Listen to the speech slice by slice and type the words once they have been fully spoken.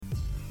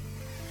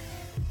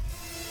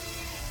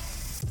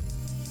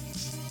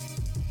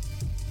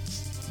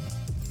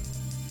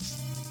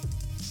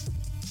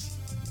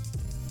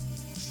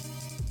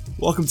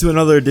Welcome to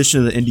another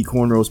edition of the Indy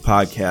Cornrows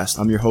podcast.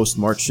 I'm your host,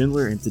 Mark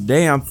Schindler, and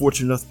today I'm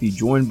fortunate enough to be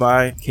joined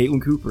by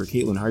Caitlin Cooper.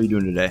 Caitlin, how are you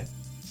doing today?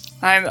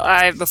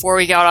 Before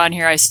we got on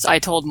here, I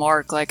told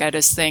Mark, I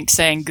just think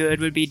saying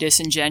good would be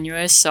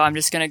disingenuous, so I'm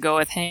just going to go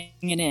with hanging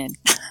in.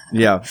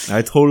 Yeah,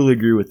 I totally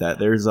agree with that.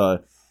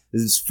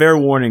 This is fair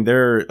warning.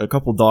 There are a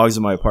couple dogs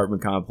in my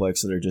apartment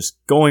complex that are just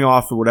going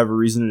off for whatever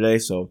reason today,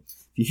 so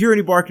if you hear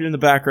any barking in the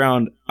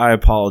background, I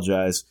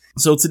apologize.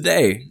 So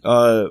today,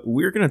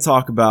 we're going to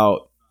talk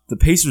about the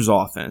Pacers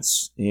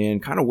offense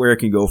and kind of where it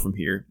can go from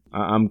here.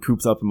 I'm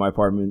cooped up in my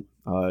apartment,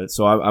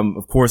 so I'm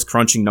of course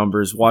crunching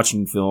numbers,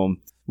 watching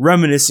film,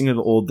 reminiscing of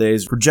the old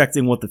days,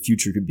 projecting what the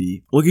future could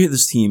be. Looking at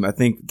this team, I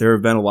think there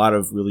have been a lot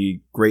of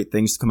really great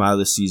things to come out of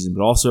this season,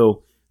 but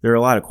also there are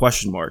a lot of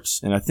question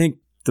marks. And I think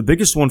the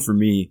biggest one for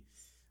me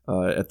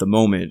at the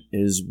moment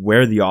is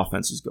where the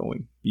offense is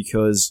going.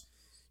 Because,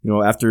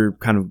 after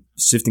kind of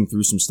sifting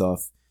through some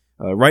stuff,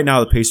 right now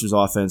the Pacers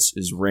offense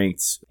is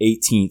ranked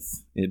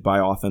 18th by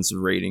offensive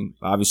rating.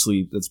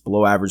 Obviously, that's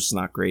below average. It's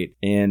not great.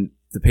 And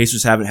the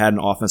Pacers haven't had an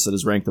offense that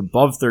is ranked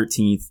above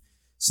 13th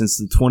since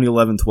the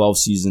 2011-12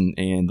 season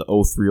and the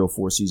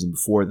 03-04 season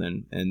before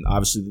then. And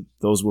obviously,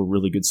 those were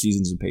really good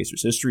seasons in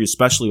Pacers history,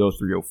 especially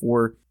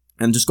 03-04.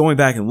 And just going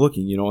back and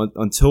looking,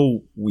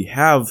 until we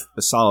have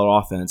a solid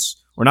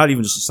offense, or not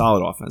even just a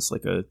solid offense,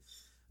 like a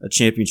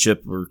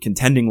championship or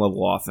contending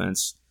level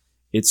offense,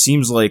 it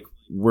seems like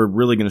we're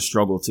really going to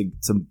struggle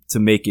to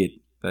make it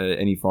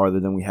any farther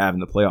than we have in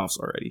the playoffs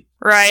already.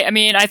 Right. I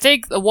mean, I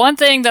think the one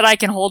thing that I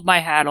can hold my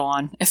hat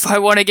on, if I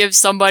want to give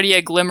somebody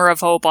a glimmer of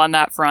hope on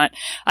that front,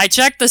 I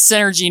checked the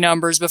synergy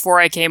numbers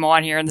before I came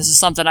on here, and this is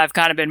something I've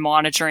kind of been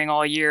monitoring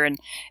all year. And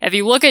if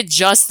you look at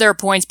just their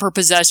points per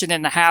possession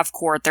in the half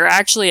court, they're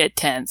actually at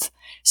 10th.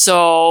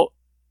 So,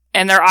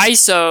 and their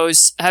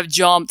ISOs have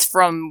jumped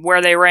from where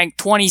they ranked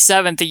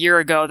 27th a year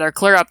ago. They're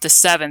clear up to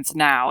 7th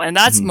now. And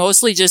that's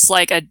mostly just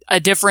like a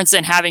difference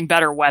in having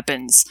better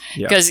weapons.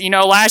 Because,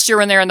 last year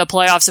when they were in the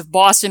playoffs, if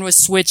Boston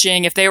was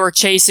switching, if they were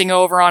chasing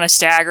over on a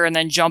stagger and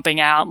then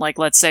jumping out, like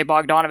let's say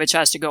Bogdanovich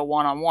has to go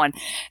one-on-one,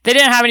 they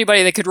didn't have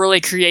anybody that could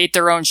really create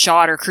their own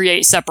shot or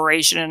create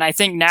separation. And I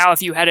think now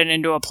if you headed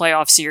into a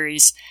playoff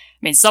series,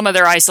 I mean, some of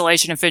their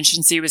isolation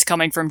efficiency was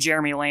coming from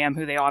Jeremy Lamb,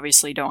 who they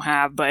obviously don't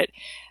have, but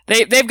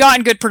They've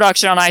gotten good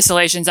production on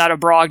isolations out of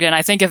Brogdon.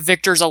 I think if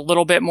Victor's a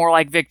little bit more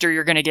like Victor,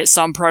 you're going to get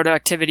some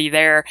productivity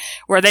there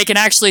where they can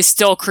actually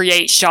still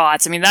create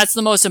shots. I mean, that's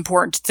the most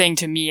important thing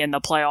to me in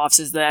the playoffs,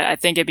 is that I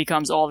think it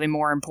becomes all the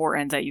more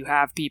important that you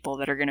have people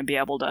that are going to be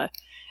able to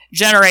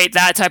generate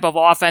that type of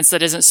offense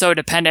that isn't so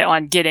dependent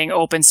on getting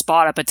open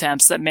spot-up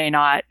attempts that may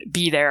not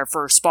be there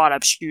for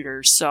spot-up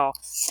shooters. So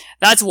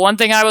that's one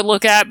thing I would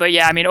look at. But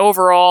yeah, I mean,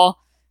 overall,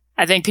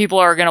 I think people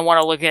are going to want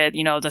to look at,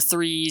 the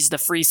threes, the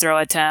free throw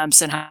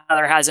attempts, and how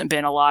there hasn't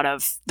been a lot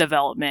of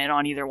development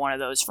on either one of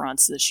those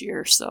fronts this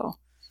year. So,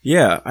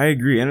 yeah, I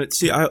agree. And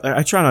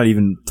I try not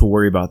even to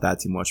worry about that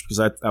too much, because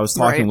I was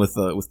talking with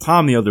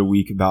Tom the other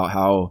week about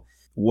how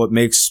what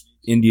makes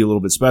Indy a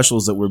little bit special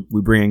is that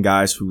we bring in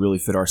guys who really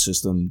fit our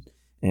system,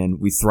 and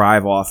we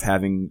thrive off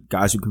having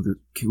guys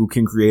who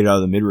can create out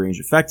of the mid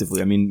range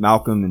effectively. I mean,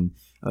 Malcolm and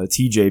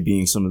TJ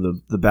being some of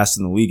the best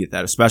in the league at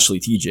that, especially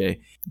TJ.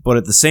 But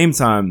at the same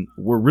time,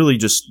 we're really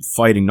just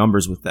fighting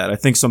numbers with that. I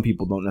think some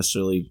people don't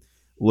necessarily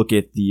look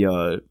at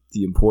the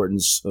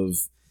importance of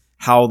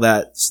how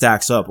that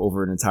stacks up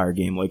over an entire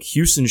game. Like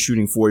Houston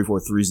shooting 44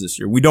 threes this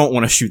year. We don't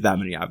want to shoot that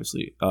many,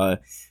 obviously. But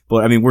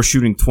I mean, we're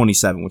shooting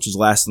 27, which is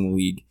last in the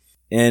league.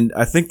 And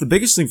I think the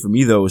biggest thing for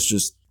me, though, is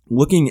just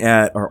looking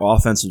at our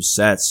offensive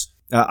sets.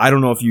 I don't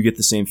know if you get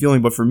the same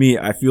feeling, but for me,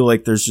 I feel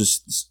like there's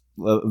just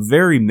a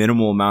very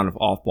minimal amount of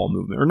off-ball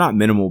movement. Or not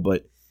minimal,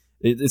 but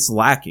it's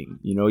lacking.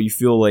 You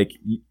feel like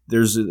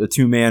there's a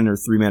two-man or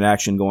three-man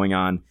action going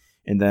on,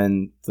 and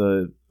then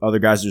the other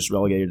guys are just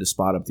relegated to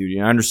spot-up duty.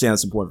 And I understand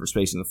it's important for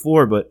spacing the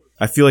floor, but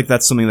I feel like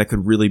that's something that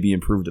could really be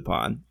improved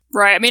upon.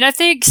 Right. I mean, I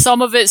think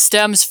some of it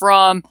stems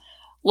from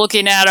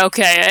looking at,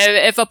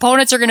 okay, if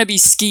opponents are going to be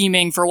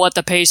scheming for what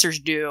the Pacers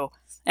do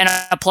in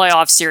a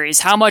playoff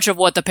series, how much of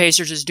what the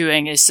Pacers is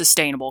doing is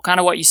sustainable? Kind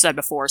of what you said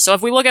before. So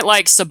if we look at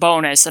like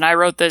Sabonis, and I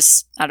wrote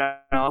this, I don't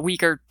know, a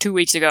week or 2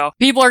 weeks ago,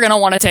 people are going to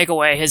want to take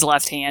away his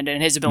left hand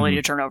and his ability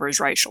to turn over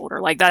his right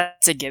shoulder. Like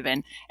that's a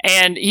given.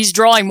 And he's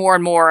drawing more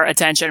and more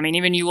attention. I mean,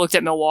 even you looked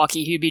at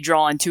Milwaukee, he'd be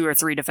drawing 2 or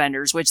 3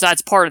 defenders, which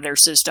that's part of their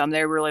system.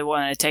 They really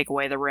want to take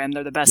away the rim.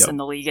 They're the best in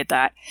the league at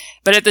that.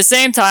 But at the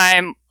same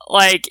time,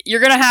 like,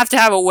 you're going to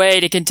have a way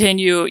to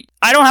continue.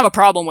 I don't have a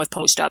problem with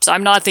post-ups.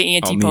 I'm not the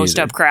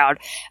anti-post-up crowd.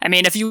 I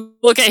mean, if you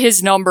look at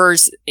his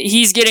numbers,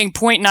 he's getting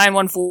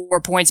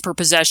 .914 points per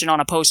possession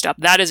on a post-up.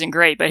 That isn't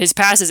great, but his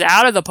passes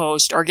out of the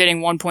post are getting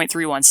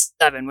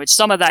 1.317, which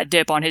some of that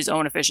dip on his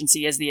own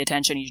efficiency is the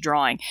attention he's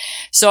drawing.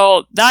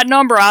 So that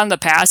number on the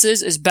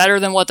passes is better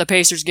than what the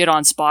Pacers get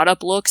on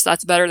spot-up looks.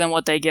 That's better than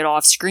what they get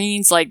off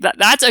screens. Like,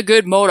 that's a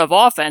good mode of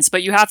offense,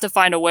 but you have to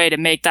find a way to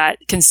make that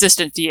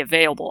consistency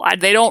available.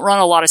 They don't run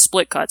a lot of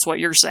split cuts, what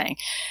you're saying.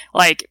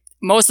 Like,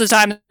 most of the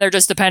time they're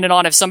just dependent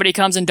on if somebody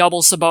comes and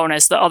doubles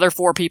Sabonis, the other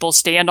 4 people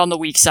stand on the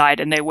weak side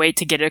and they wait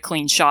to get a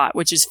clean shot,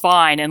 which is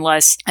fine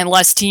unless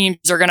teams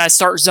are going to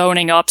start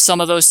zoning up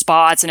some of those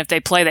spots. And if they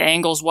play the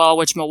angles well,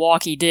 which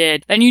Milwaukee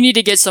did, then you need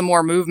to get some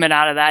more movement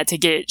out of that to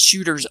get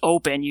shooters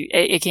open.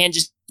 It can't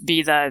just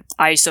be the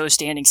ISO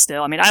standing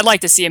still. I mean, I'd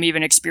like to see him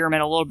even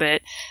experiment a little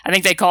bit. I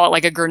think they call it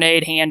like a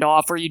grenade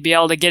handoff where you'd be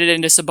able to get it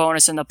into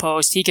Sabonis in the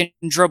post. He can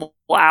dribble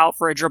out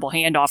for a dribble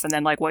handoff. And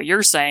then like what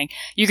you're saying,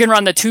 you can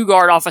run the 2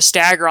 guard off a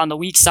stagger on the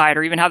weak side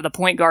or even have the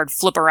point guard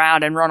flip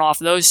around and run off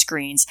those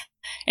screens.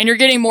 And you're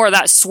getting more of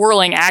that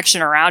swirling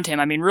action around him.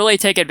 I mean, really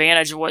take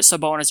advantage of what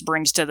Sabonis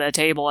brings to the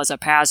table as a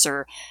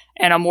passer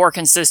in a more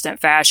consistent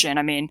fashion.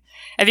 I mean,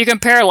 if you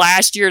compare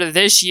last year to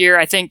this year,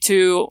 I think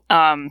too,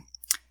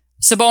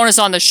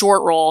 Sabonis on the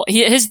short roll,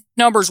 his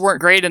numbers weren't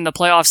great in the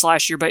playoffs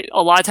last year, but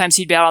a lot of times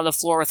he'd be out on the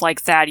floor with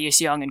like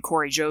Thaddeus Young and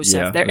Corey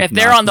Joseph. Yeah, if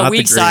they're on the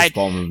weak side,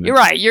 you're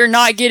right. You're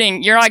not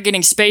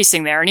getting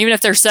spacing there. And even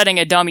if they're setting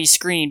a dummy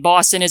screen,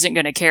 Boston isn't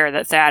going to care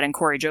that Thad and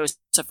Corey Joseph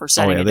are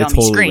setting a dummy screen.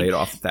 They totally laid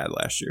off Thad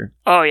last year.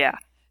 Oh yeah.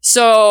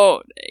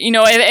 So,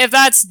 if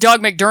that's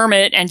Doug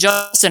McDermott and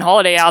Justin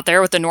Holiday out there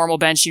with the normal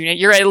bench unit,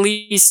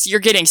 you're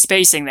getting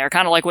spacing there,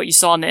 kind of like what you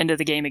saw in the end of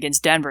the game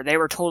against Denver. They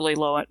were totally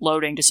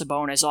loading to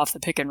Sabonis off the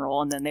pick and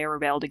roll, and then they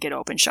were able to get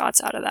open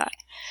shots out of that.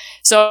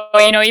 So,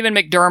 even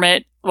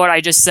McDermott, what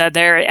I just said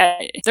there,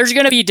 there's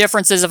going to be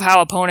differences of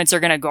how opponents are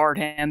going to guard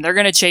him. They're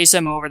going to chase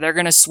him over, they're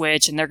going to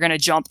switch, and they're going to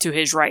jump to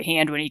his right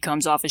hand when he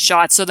comes off his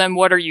shot. So then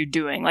what are you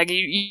doing? Like,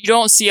 you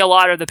don't see a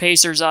lot of the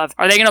Pacers are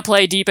they going to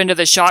play deep into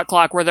the shot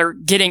clock where they're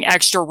getting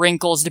extra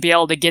wrinkles to be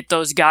able to get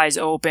those guys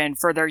open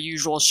for their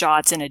usual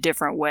shots in a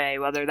different way,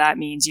 whether that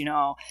means,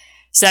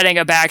 setting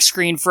a back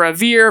screen for a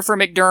veer for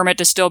McDermott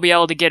to still be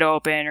able to get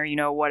open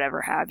or,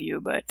 whatever have you.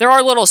 But there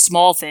are little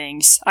small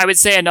things. I would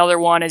say another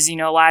one is,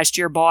 last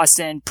year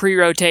Boston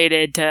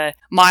pre-rotated to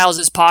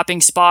Miles' popping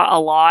spot a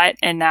lot,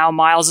 and now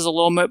Miles is a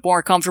little bit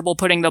more comfortable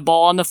putting the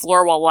ball on the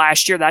floor, while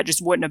last year that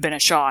just wouldn't have been a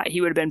shot. He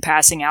would have been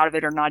passing out of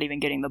it or not even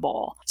getting the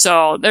ball.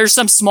 So there's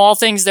some small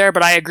things there,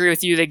 but I agree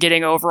with you that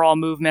getting overall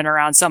movement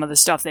around some of the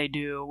stuff they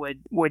do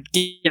would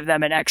give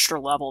them an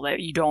extra level that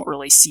you don't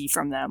really see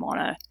from them on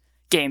a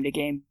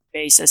game-to-game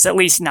basis, at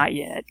least not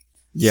yet.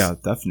 Yeah,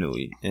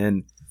 definitely.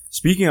 And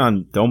speaking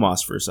on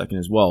Domas for a second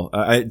as well,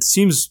 it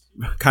seems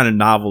kind of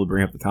novel to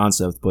bring up the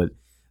concept, but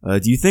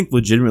do you think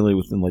legitimately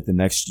within like the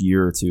next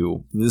year or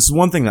two, this is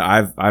one thing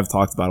that I've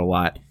talked about a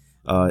lot,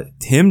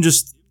 him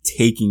just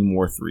taking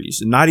more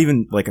threes, and not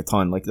even like a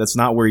ton, like that's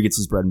not where he gets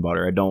his bread and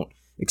butter. I don't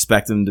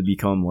expect him to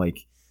become like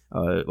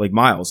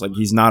Miles. Like,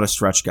 he's not a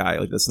stretch guy.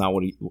 Like, that's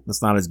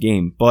not his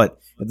game. But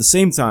at the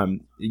same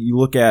time, you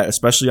look at,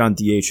 especially on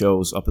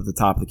DHOs up at the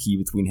top of the key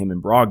between him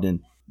and Brogdon,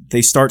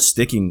 they start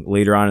sticking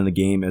later on in the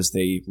game as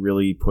they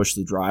really push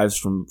the drives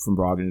from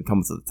Brogdon and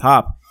come to the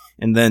top.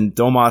 And then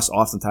Domas,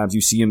 oftentimes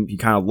you see him, he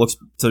kind of looks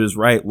to his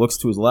right, looks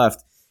to his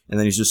left, and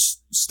then he's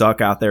just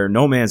stuck out there in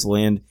no man's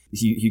land.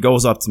 He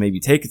goes up to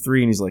maybe take a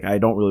three, and he's like, I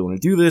don't really want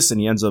to do this,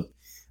 and he ends up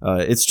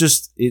it's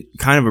just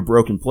kind of a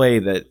broken play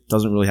that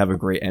doesn't really have a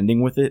great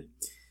ending with it.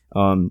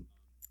 And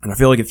I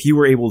feel like if he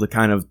were able to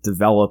kind of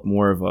develop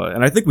more of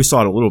and I think we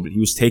saw it a little bit, he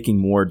was taking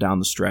more down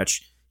the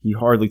stretch. He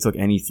hardly took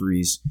any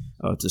threes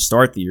to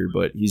start the year,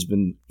 but he's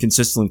been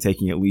consistently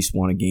taking at least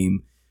one a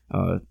game,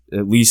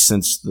 at least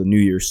since the new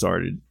year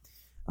started.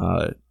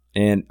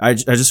 And I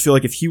just feel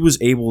like if he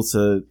was able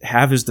to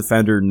have his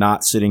defender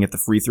not sitting at the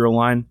free throw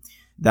line,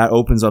 that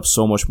opens up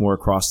so much more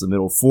across the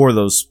middle for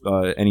those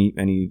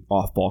any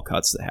off-ball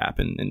cuts that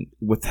happen. And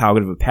with how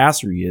good of a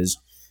passer he is,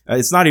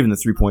 it's not even the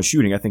three-point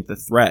shooting. I think the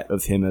threat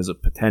of him as a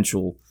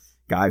potential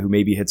guy who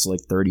maybe hits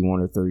like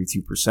 31 or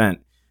 32%,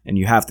 and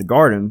you have to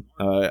guard him,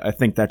 I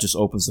think that just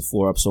opens the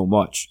floor up so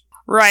much.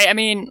 Right. I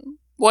mean,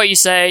 what you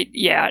say,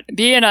 yeah,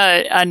 being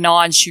a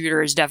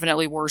non-shooter is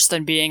definitely worse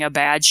than being a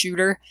bad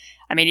shooter.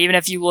 I mean, even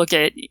if you look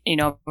at,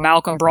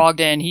 Malcolm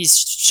Brogdon, he's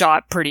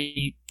shot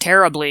pretty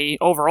terribly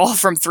overall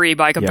from three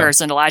by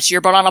comparison to last year.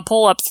 But on a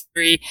pull-up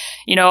three,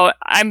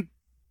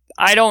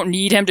 I don't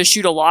need him to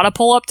shoot a lot of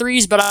pull-up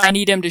threes, but I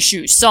need him to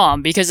shoot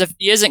some, because if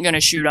he isn't going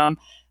to shoot them,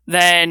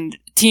 then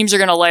teams are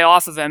going to lay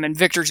off of him, and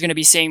Victor's going to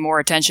be seeing more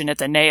attention at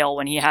the nail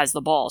when he has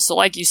the ball. So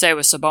like you say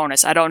with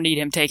Sabonis, I don't need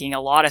him taking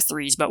a lot of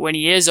threes, but when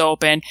he is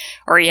open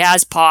or he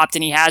has popped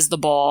and he has the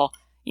ball,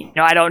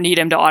 I don't need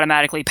him to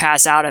automatically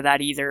pass out of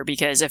that either,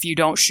 because if you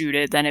don't shoot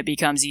it, then it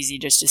becomes easy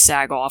just to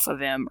sag off of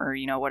him or,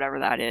 whatever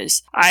that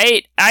is.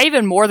 I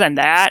even more than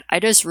that, I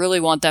just really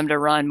want them to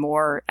run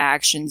more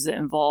actions that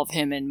involve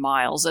him and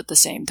Miles at the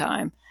same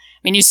time.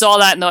 I mean, you saw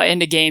that in the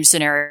end-of-game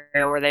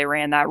scenario where they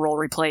ran that roll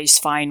replace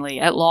finally.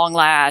 At long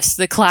last,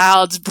 the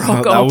clouds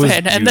broke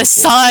open and the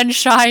sun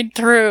shined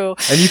through.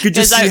 And you could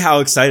just see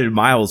how excited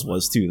Miles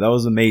was, too. That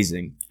was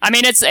amazing. I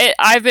mean,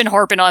 I've been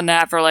harping on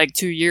that for like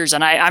 2 years,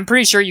 and I'm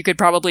pretty sure you could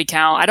probably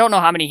count. I don't know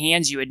how many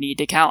hands you would need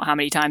to count how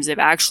many times they've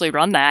actually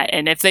run that.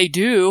 And if they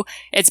do,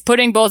 it's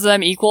putting both of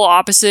them equal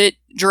opposite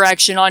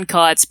direction on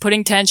cuts,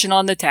 putting tension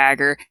on the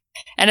tagger.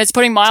 And it's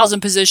putting Miles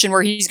in position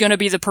where he's going to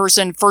be the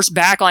person first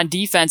back on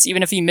defense,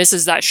 even if he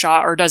misses that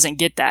shot or doesn't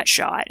get that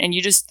shot. And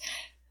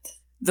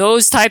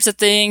those types of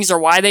things are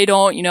why they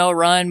don't,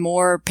 run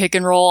more pick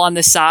and roll on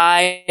the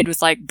side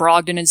with like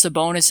Brogdon and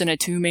Sabonis in a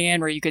 2-man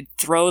where you could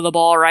throw the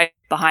ball right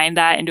behind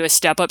that into a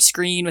step-up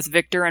screen with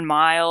Victor and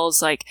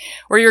Miles, like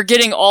where you're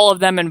getting all of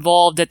them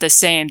involved at the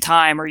same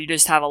time, or you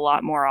just have a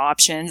lot more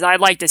options.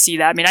 I'd like to see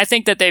that. I mean, I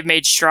think that they've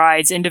made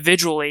strides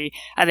individually.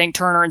 I think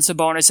Turner and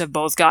Sabonis have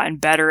both gotten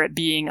better at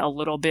being a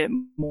little bit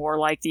more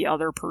like the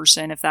other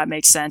person, if that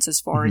makes sense, as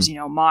far as,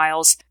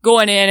 Miles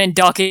going in and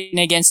ducking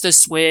against a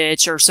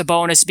switch, or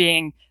Sabonis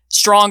being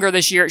stronger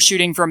this year at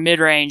shooting from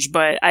mid-range.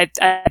 But I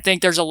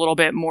think there's a little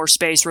bit more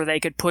space where they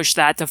could push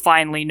that to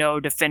finally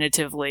know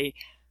definitively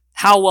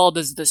how well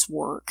does this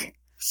work.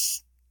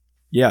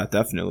 Yeah,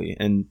 definitely.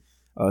 And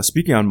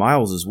speaking on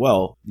Miles as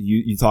well,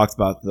 you talked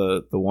about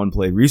the one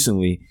play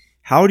recently.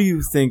 How do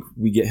you think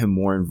we get him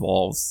more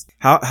involved?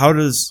 How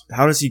does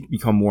he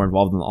become more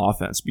involved in the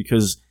offense?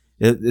 Because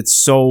it's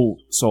so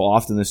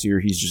often this year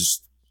he's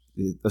just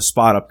a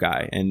spot up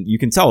guy, and you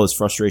can tell his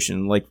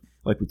frustration. Like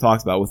we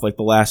talked about with like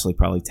the last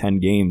probably 10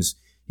 games,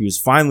 he was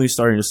finally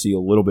starting to see a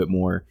little bit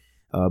more.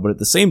 But at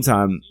the same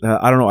time,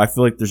 I don't know. I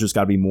feel like there's just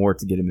got to be more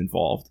to get him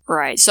involved.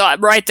 Right. So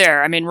right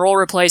there, I mean, roll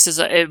replace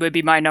it would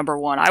be my number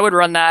one. I would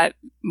run that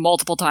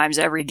multiple times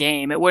every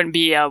game. It wouldn't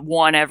be a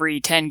one every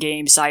 10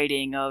 game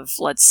sighting of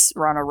let's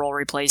run a roll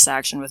replace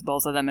action with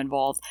both of them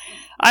involved.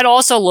 I'd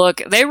also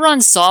they run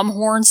some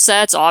horn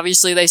sets.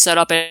 Obviously, they set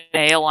up an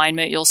A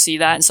alignment. You'll see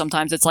that. And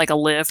sometimes it's like a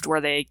lift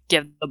where they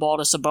give the ball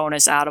to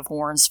Sabonis out of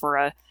horns for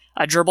a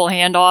dribble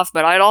handoff.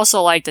 But I'd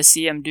also like to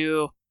see him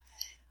do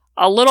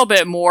a little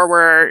bit more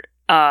where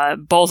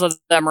both of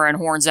them are in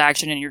horns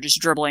action and you're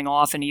just dribbling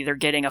off and either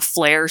getting a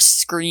flare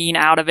screen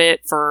out of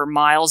it for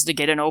Miles to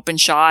get an open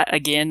shot,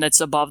 again,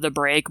 that's above the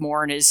break,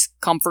 more in his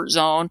comfort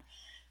zone,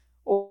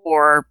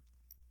 or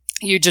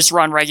you just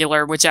run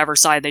regular, whichever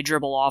side they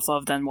dribble off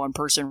of, then one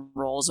person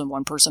rolls and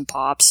one person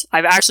pops.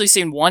 I've actually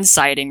seen one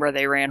sighting where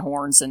they ran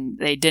horns and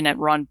they didn't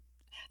run.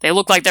 They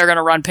looked like they were going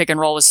to run pick and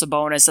roll with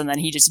Sabonis, and then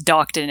he just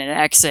ducked in an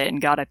exit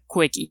and got a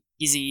quick,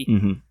 easy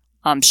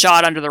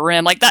shot under the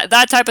rim. Like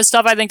that type of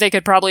stuff I think they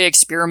could probably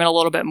experiment a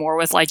little bit more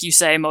with. Like you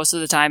say, most of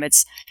the time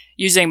it's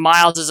using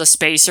Miles as a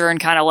spacer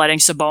and kind of letting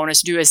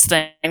Sabonis do his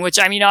thing, which,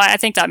 I mean, I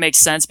think that makes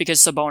sense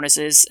because Sabonis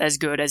is as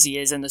good as he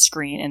is in the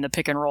screen, in the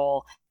pick and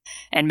roll,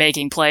 and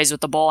making plays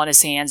with the ball in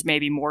his hands,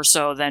 maybe more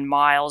so than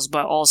Miles.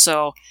 But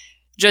also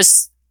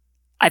just,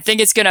 I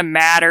think it's going to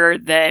matter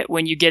that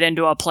when you get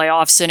into a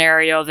playoff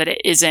scenario that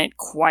it isn't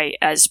quite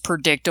as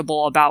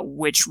predictable about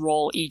which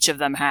role each of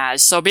them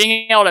has. So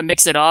being able to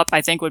mix it up,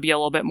 I think, would be a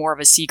little bit more of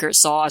a secret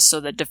sauce so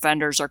that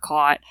defenders are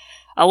caught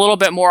a little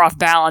bit more off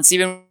balance,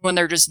 even when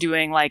they're just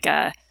doing like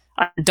a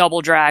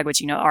double drag,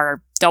 which,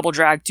 or double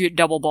drag,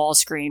 double ball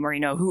screen, where,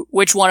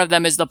 which one of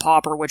them is the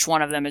popper, which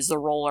one of them is the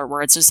roller,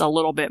 where it's just a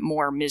little bit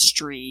more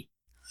mystery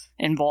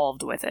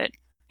involved with it,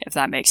 if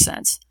that makes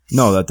sense.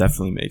 No, that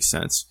definitely makes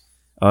sense.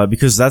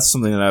 Because that's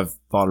something that I've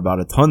thought about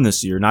a ton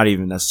this year, not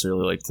even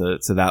necessarily like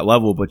to that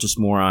level, but just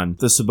more on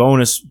the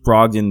Sabonis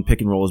Brogdon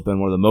pick and roll has been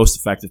one of the most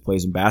effective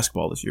plays in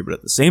basketball this year. But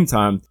at the same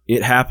time,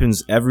 it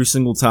happens every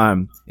single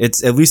time.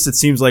 At least it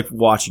seems like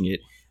watching it.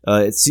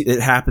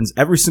 It happens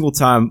every single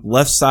time,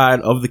 left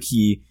side of the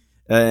key,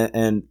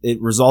 and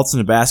it results in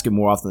a basket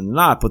more often than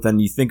not. But then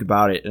you think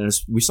about it, and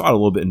we saw it a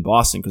little bit in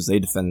Boston because they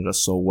defended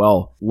us so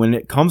well. When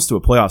it comes to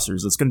a playoff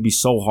series, it's going to be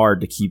so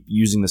hard to keep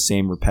using the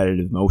same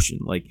repetitive motion.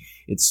 Like,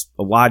 it's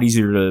a lot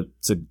easier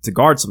to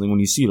guard something when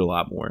you see it a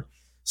lot more.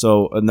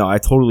 So, no, I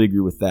totally agree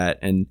with that.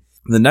 And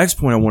the next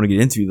point I want to get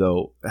into,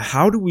 though,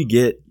 how do we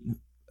get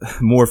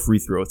more free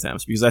throw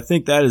attempts? Because I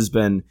think that has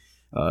been,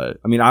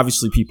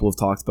 obviously people have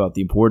talked about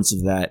the importance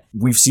of that.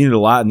 We've seen it a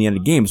lot in the end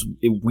of games.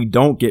 We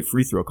don't get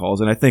free throw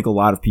calls, and I think a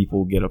lot of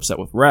people get upset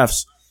with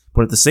refs.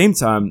 But at the same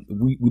time,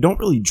 we don't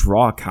really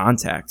draw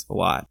contact a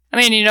lot. I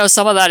mean,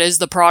 some of that is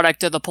the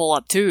product of the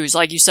pull-up twos.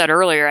 Like you said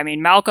earlier, I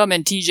mean, Malcolm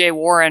and TJ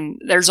Warren,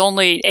 there's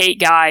only 8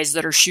 guys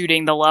that are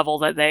shooting the level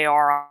that they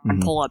are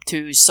on pull-up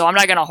twos. So I'm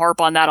not going to harp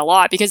on that a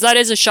lot because that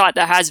is a shot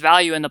that has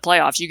value in the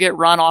playoffs. You get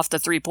run off the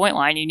 3-point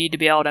line, you need to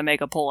be able to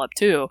make a pull-up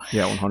two.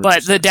 Yeah, 100%.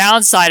 But the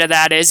downside of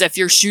that is if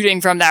you're shooting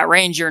from that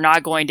range, you're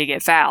not going to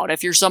get fouled.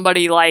 If you're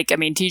somebody like,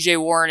 TJ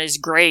Warren is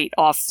great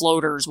off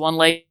floaters,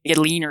 one-legged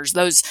leaners.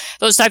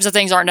 Those types of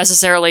things aren't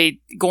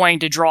necessarily going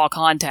to draw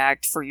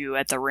contact for you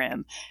at the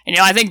rim. And,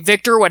 I think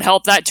Victor would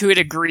help that to a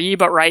degree,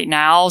 but right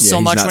now,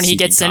 so much when he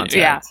gets in,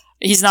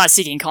 he's not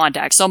seeking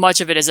contact. So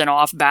much of it is an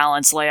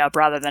off-balance layup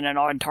rather than an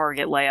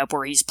on-target layup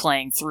where he's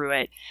playing through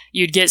it.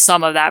 You'd get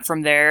some of that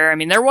from there. I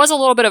mean, there was a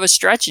little bit of a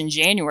stretch in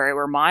January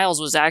where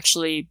Miles was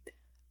actually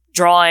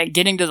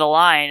getting to the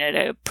line at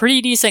a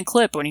pretty decent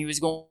clip when he was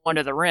going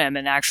to the rim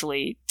and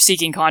actually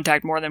seeking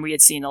contact more than we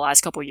had seen the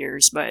last couple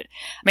years. But,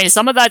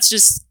 some of that's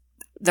just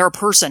their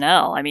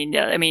personnel. I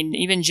mean,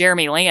 even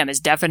Jeremy Lamb is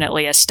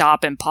definitely a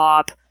stop and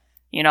pop,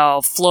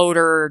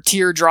 floater,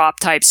 teardrop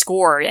type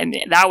score. And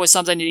that was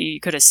something that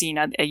you could have seen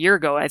a year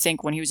ago. I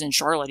think when he was in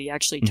Charlotte, he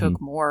actually took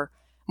more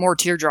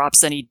teardrops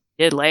than he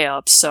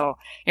layups. So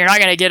you're not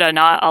going to get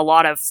not a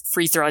lot of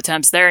free throw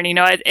attempts there. And,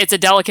 it's a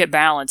delicate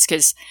balance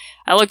because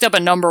I looked up a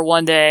number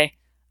one day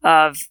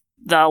of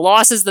the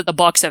losses that the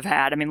Bucks have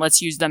had. I mean,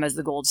 let's use them as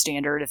the gold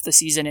standard. If the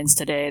season ends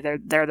today,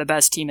 they're the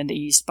best team in the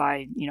East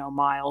by,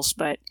 miles.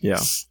 But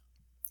yeah,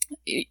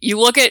 you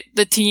look at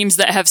the teams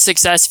that have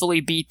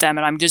successfully beat them,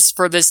 and I'm just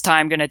for this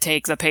time going to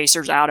take the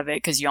Pacers out of it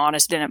because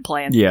Giannis didn't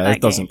play in that game.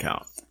 It doesn't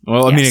count.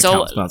 Well, I mean, it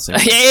counts. Not saying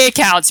it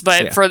counts,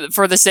 but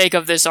for the sake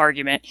of this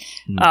argument,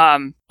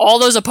 all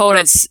those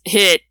opponents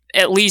hit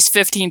at least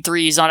 15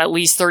 threes on at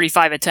least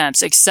 35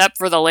 attempts, except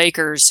for the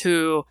Lakers,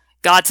 who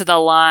got to the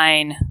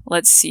line.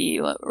 Let's see,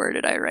 where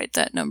did I write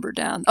that number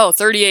down?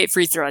 38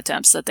 free throw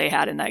attempts that they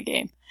had in that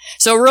game.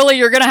 So really,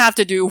 you're going to have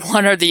to do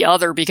one or the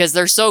other because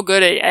they're so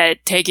good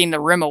at taking the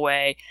rim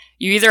away.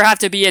 You either have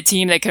to be a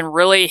team that can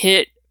really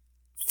hit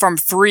from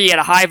three at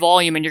a high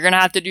volume, and you're going to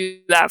have to do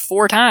that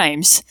 4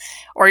 times,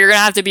 or you're going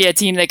to have to be a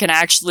team that can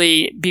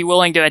actually be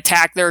willing to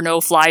attack their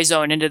no-fly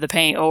zone into the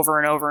paint over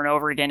and over and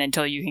over again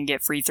until you can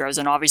get free throws.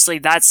 And obviously,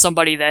 that's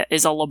somebody that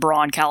is a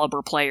LeBron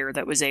caliber player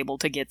that was able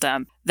to get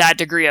them that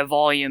degree of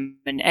volume.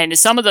 And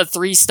some of the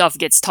three stuff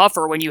gets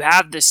tougher when you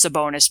have this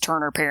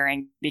Sabonis-Turner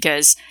pairing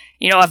because,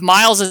 if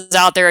Miles is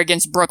out there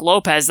against Brook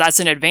Lopez, that's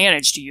an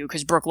advantage to you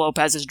because Brook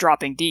Lopez is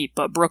dropping deep,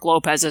 but Brook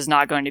Lopez is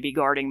not going to be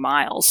guarding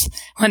Miles.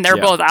 When they're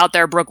both out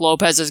there, Brook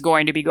Lopez is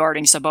going to be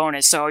guarding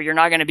Sabonis, so you're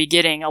not going to be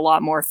getting a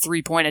lot more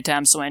three-point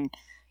attempts when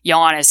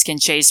Giannis can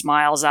chase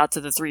Miles out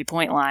to the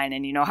three-point line.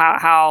 And,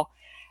 how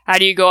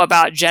do you go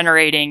about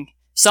generating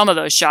some of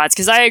those shots?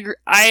 Because I agree,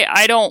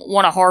 I don't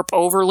want to harp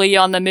overly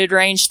on the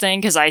mid-range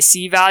thing because I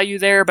see value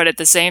there, but at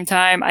the same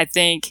time, I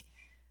think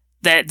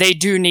that they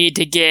do need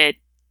to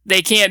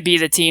they can't be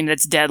the team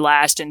that's dead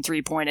last in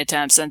three-point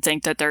attempts and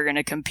think that they're going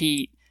to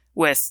compete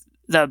with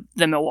the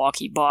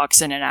Milwaukee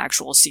Bucks in an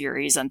actual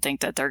series and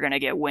think that they're going to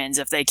get wins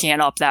if they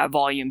can't up that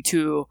volume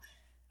to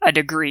a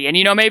degree. And,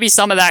 maybe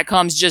some of that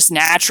comes just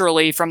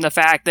naturally from the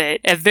fact that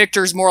if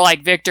Victor's more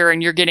like Victor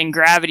and you're getting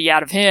gravity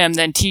out of him,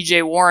 then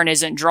TJ Warren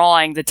isn't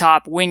drawing the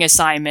top wing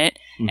assignment.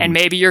 Mm-hmm. And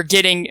maybe you're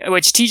getting,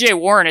 which TJ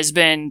Warren has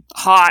been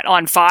hot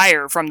on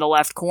fire from the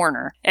left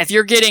corner. If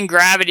you're getting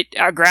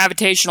a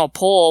gravitational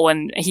pull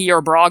when he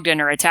or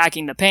Brogdon are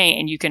attacking the paint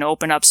and you can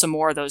open up some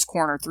more of those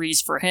corner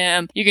threes for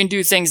him, you can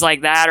do things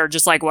like that. Or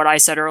just like what I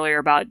said earlier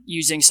about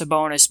using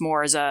Sabonis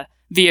more as a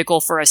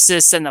vehicle for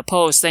assists in the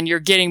post, then you're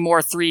getting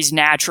more threes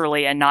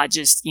naturally and not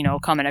just,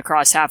 coming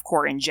across half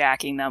court and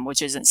jacking them,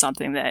 which isn't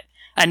something that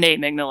a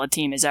Nate McMillan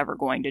team is ever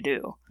going to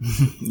do.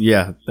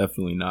 Yeah,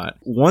 definitely not.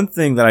 One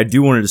thing that I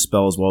do want to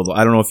dispel as well, though,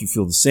 I don't know if you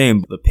feel the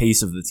same, the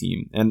pace of the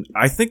team. And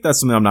I think that's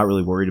something I'm not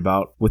really worried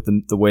about with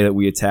the way that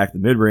we attack the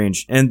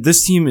mid-range. And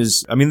this team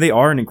they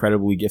are an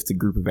incredibly gifted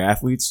group of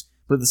athletes.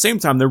 But at the same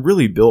time, they're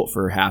really built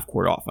for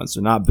half-court offense.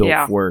 They're not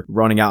built for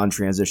running out in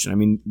transition. I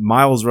mean,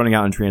 Miles running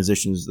out in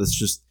transitions,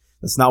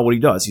 that's not what he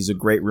does. He's a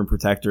great rim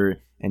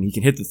protector and he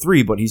can hit the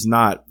three, but he's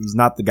not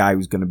the guy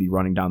who's going to be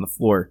running down the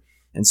floor.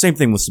 And same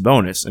thing with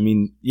Sabonis.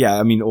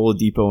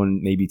 Oladipo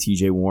and maybe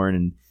TJ Warren,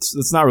 and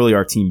it's not really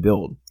our team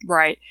build.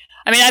 Right.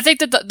 I think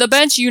that the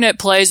bench unit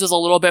plays with a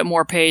little bit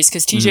more pace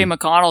because TJ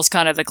McConnell's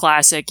kind of the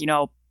classic,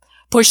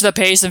 push the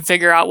pace and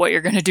figure out what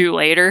you're going to do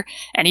later.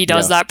 And he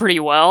does that pretty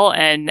well.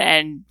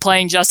 And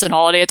playing Justin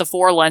Holiday at the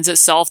 4 lends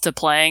itself to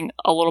playing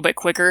a little bit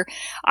quicker.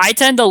 I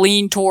tend to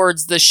lean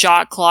towards the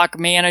shot clock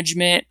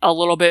management a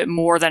little bit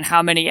more than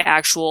how many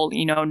actual,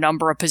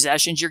 number of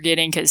possessions you're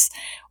getting. Cause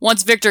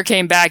once Victor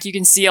came back, you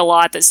can see a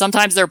lot that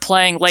sometimes they're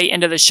playing late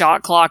into the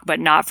shot clock, but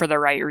not for the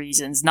right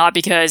reasons. Not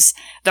because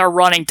they're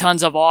running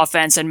tons of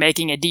offense and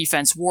making a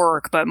defense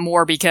work, but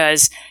more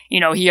because,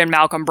 he and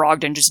Malcolm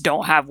Brogdon just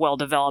don't have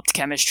well-developed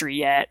chemistry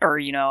yet, or,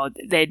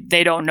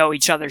 they don't know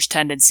each other's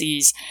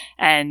tendencies,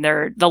 and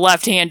the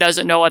left hand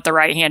doesn't know what the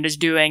right hand is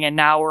doing, and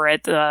now we're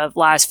at the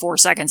last 4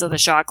 seconds of the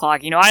shot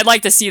clock. I'd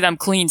like to see them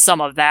clean some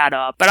of that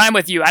up, but I'm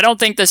with you. I don't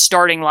think the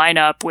starting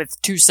lineup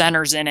with 2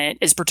 centers in it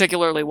is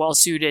particularly well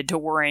suited to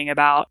worrying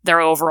about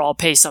their overall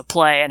pace of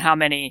play and how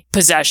many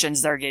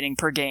possessions they're getting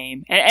per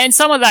game. And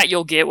some of that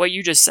you'll get, what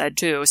you just said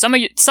too. Some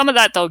of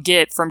that they'll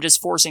get from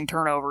just forcing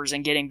turnovers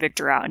and getting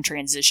Victor out in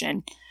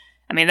transition.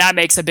 That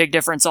makes a big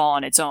difference all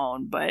on its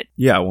own, but...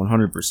 Yeah,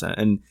 100%.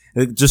 And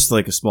just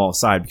like a small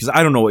aside, because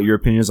I don't know what your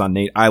opinion is on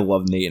Nate. I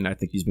love Nate, and I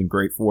think he's been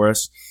great for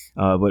us.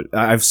 But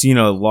I've seen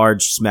a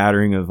large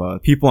smattering of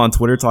people on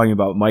Twitter talking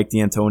about Mike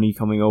D'Antoni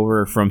coming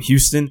over from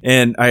Houston,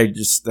 and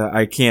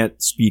I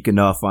can't speak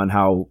enough on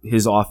how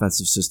his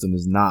offensive system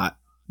is not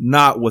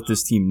what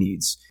this team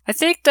needs. I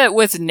think that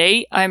with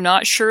Nate, I'm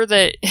not sure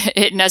that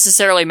it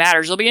necessarily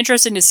matters. It'll be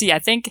interesting to see. I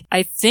think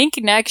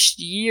next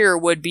year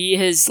would be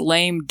his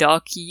lame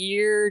duck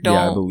year.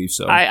 Yeah, I believe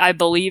so. I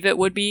believe it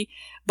would be.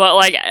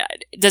 But,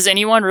 does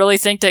anyone really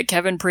think that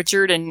Kevin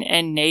Pritchard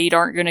and Nate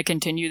aren't going to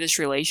continue this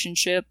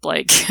relationship?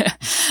 I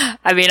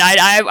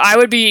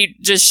would be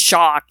just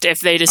shocked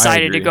if they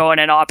decided to go in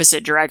an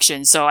opposite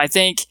direction. So I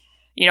think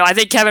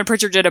Kevin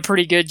Pritchard did a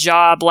pretty good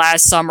job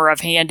last summer of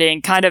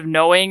kind of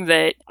knowing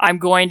that I'm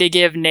going to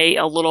give Nate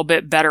a little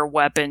bit better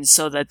weapons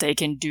so that they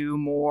can do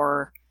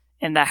more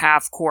in the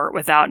half court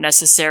without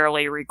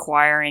necessarily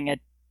requiring a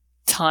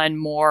ton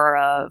more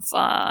of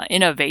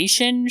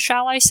innovation,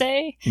 shall I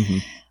say. Mm-hmm.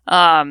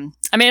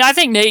 I mean, I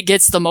think Nate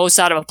gets the most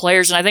out of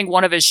players, and I think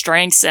one of his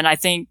strengths, and I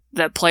think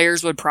that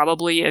players would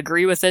probably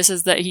agree with this,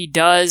 is that he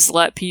does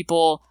let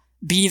people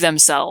be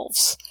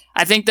themselves.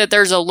 I think that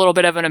there's a little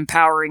bit of an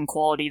empowering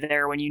quality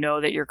there when you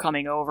know that you're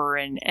coming over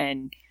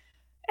and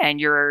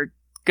you're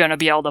going to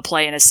be able to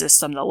play in a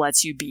system that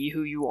lets you be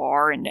who you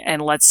are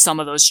and lets some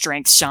of those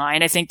strengths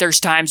shine. I think there's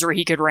times where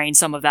he could rein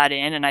some of that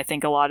in, and I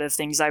think a lot of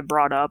things I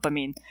brought up, I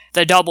mean,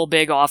 the double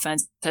big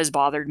offense has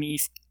bothered me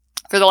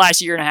for the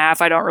last year and a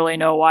half. I don't really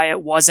know why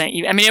it wasn't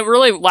even, I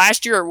mean,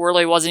 last year it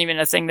really wasn't even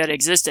a thing that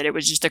existed. It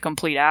was just a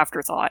complete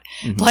afterthought.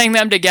 Mm-hmm. Playing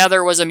them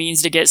together was a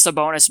means to get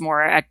Sabonis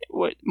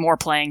more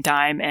playing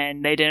time,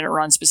 and they didn't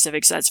run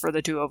specific sets for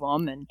the two of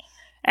them.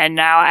 And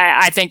now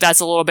I think that's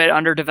a little bit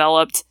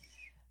underdeveloped,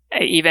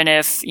 even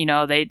if,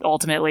 they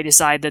ultimately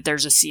decide that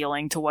there's a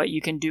ceiling to what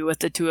you can do with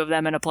the two of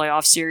them in a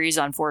playoff series.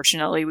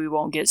 Unfortunately, we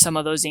won't get some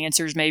of those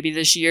answers maybe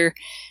this year.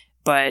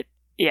 But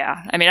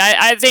yeah, I mean,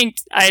 I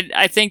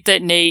think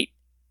that Nate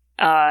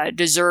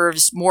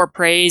deserves more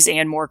praise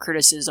and more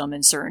criticism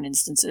in certain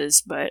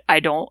instances, but I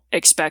don't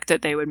expect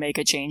that they would make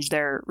a change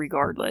there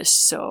regardless.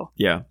 So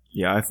yeah,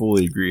 I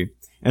fully agree.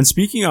 And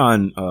speaking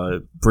on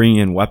bringing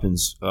in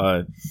weapons,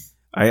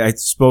 I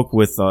spoke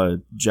with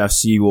Jeff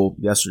Siegel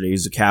yesterday.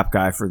 He's a cap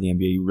guy for the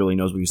NBA. He really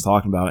knows what he's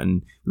talking about.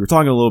 And we were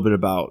talking a little bit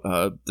about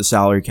the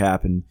salary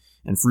cap and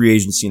free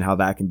agency and how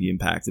that can be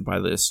impacted by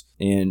this.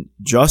 And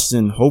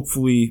Justin,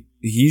 hopefully,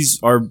 he's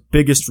our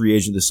biggest free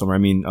agent this summer. I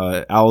mean,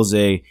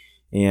 Alize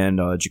and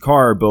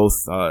Jakar are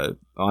both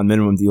on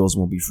minimum deals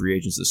and will be free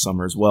agents this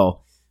summer as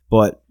well.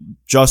 But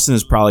Justin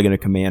is probably going to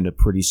command a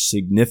pretty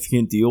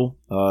significant deal.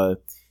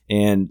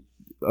 And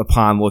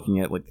upon looking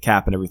at like the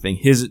cap and everything,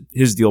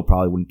 his deal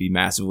probably wouldn't be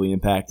massively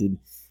impacted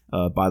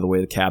by the way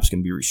the cap's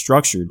going to be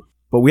restructured.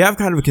 But we have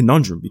kind of a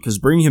conundrum because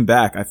bringing him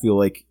back, I feel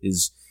like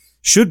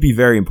should be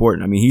very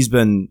important. I mean, he's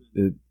been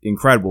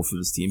incredible for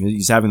this team.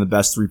 He's having the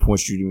best 3-point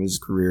shooting of his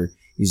career.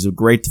 He's a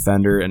great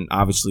defender and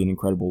obviously an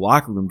incredible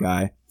locker room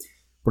guy.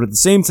 But at the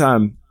same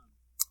time,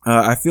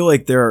 I feel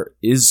like there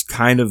is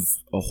kind of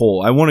a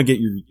hole. I want to get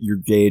your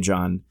gauge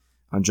on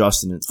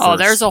Justin.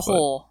 There's a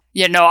hole.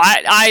 Yeah, no,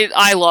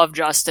 I love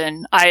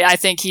Justin. I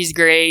think he's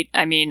great.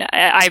 I mean,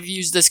 I've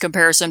used this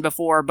comparison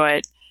before,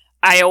 but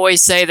I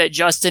always say that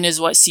Justin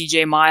is what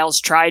CJ Miles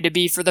tried to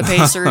be for the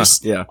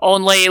Pacers. Yeah.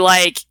 Only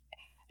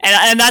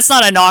and that's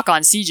not a knock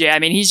on CJ. I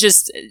mean,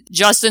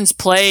 Justin's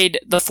played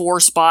the 4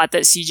 spot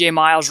that CJ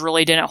Miles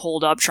really didn't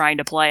hold up trying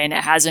to play, and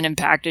it hasn't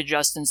impacted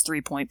Justin's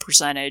 3-point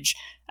percentage.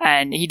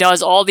 And he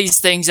does all these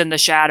things in the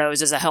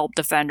shadows as a help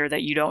defender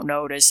that you don't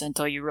notice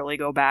until you really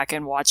go back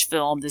and watch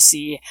film to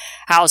see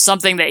how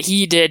something that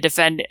he did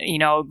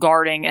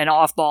guarding an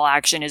off-ball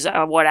action is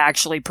what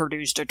actually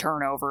produced a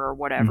turnover or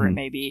whatever it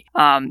may be.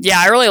 Yeah,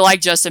 I really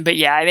like Justin, but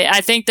yeah, I mean, I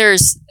think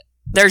there's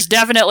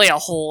definitely a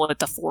hole at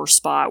the 4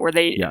 spot where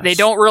they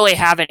don't really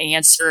have an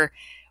answer,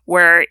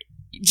 where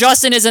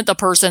Justin isn't the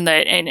person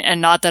that, and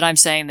not that I'm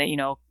saying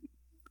that,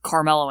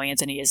 Carmelo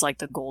Anthony is like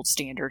the gold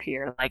standard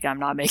here. Like, I'm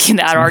not making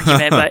that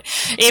argument, but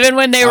even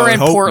when they were in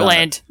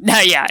Portland,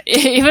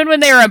 even when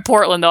they were in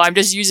Portland, though, I'm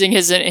just using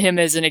him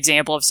as an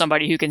example of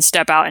somebody who can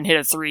step out and hit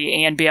a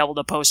 3 and be able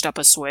to post up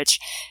a switch.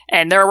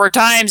 And there were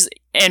times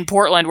in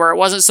Portland where it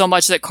wasn't so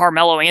much that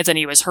Carmelo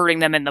Anthony was hurting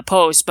them in the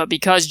post, but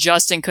because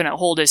Justin couldn't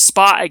hold his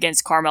spot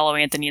against Carmelo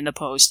Anthony in the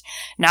post,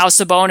 now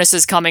Sabonis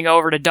is coming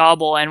over to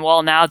double, and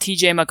now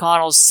TJ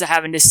McConnell's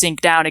having to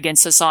sink down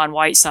against Hassan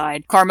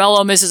Whiteside.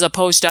 Carmelo misses a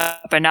post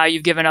up, and now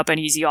you've given up an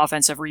easy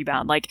offensive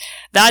rebound. Like,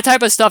 that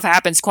type of stuff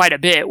happens quite a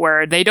bit,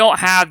 where they don't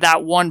have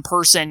that one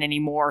person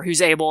anymore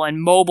who's able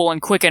and mobile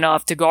and quick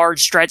enough to guard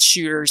stretch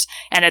shooters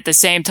and at the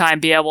same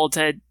time be able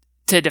to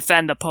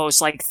defend the post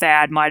like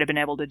Thad might have been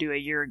able to do a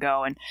year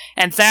ago.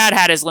 And Thad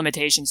had his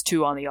limitations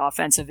too on the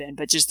offensive end,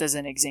 but just as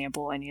an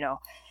example. And,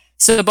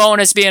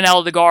 Sabonis being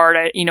able to guard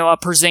a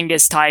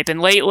Porzingis type. And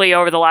lately,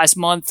 over the last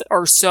month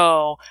or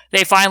so,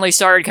 they finally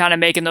started kind of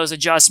making those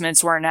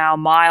adjustments where now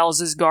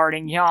Miles is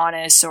guarding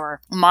Giannis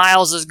or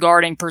Miles is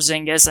guarding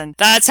Porzingis. And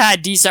that's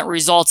had decent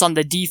results on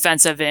the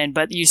defensive end,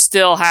 but you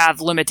still have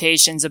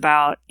limitations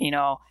about,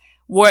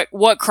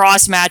 what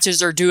cross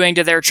matches are doing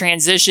to their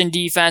transition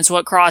defense,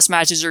 what cross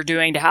matches are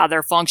doing to how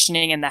they're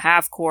functioning in the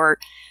half court.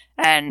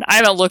 And I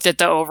haven't looked at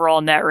the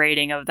overall net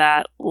rating of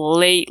that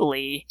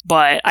lately,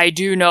 but I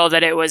do know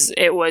that it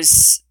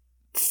was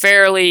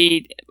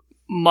fairly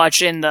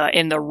much in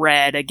the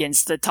red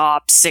against the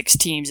top 6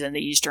 teams in the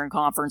Eastern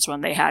Conference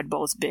when they had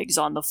both bigs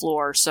on the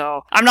floor.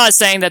 So I'm not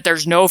saying that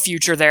there's no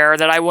future there,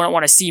 that I wouldn't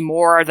want to see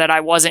more, that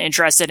I wasn't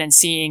interested in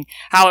seeing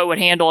how it would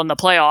handle in the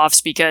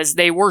playoffs, because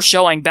they were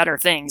showing better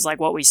things. Like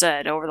what we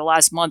said, over the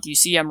last month, you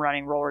see them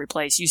running roll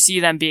replace. You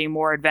see them being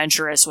more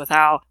adventurous with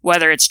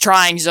whether it's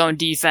trying zone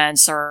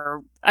defense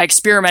or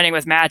experimenting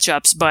with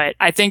matchups, but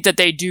I think that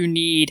they do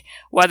need,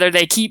 whether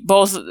they keep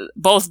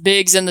both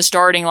bigs in the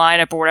starting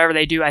lineup or whatever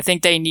they do, I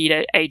think they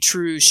need a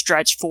true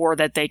stretch four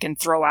that they can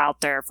throw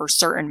out there for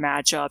certain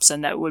matchups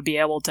and that would be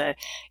able to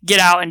get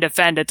out and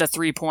defend at the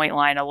 3-point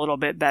line a little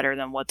bit better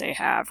than what they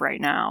have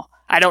right now.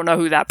 I don't know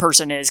who that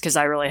person is because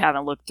I really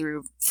haven't looked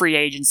through free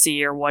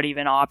agency or what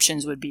even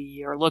options would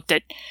be or looked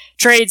at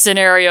trade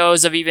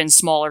scenarios of even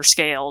smaller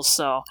scales.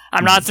 So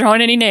I'm not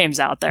throwing any names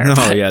out there.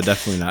 No, yeah,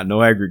 definitely not.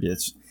 No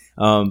aggregates.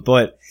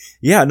 But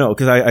yeah, no,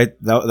 because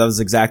that was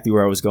exactly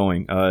where I was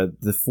going.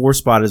 The 4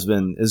 spot has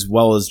been, as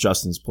well as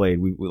Justin's played,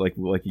 we like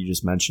you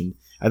just mentioned.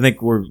 I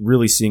think we're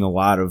really seeing a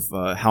lot of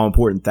how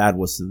important Thad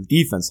was to the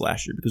defense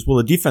last year because, well,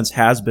 the defense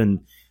has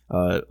been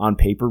on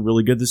paper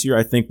really good this year.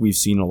 I think we've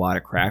seen a lot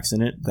of cracks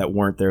in it that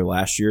weren't there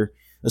last year,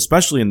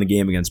 especially in the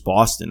game against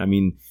Boston. I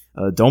mean,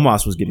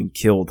 Domas was getting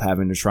killed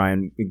having to try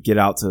and get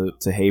out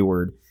to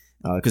Hayward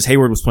because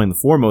Hayward was playing the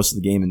 4 most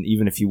of the game, and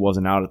even if he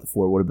wasn't out at the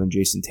 4, it would have been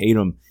Jason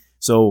Tatum.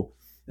 So,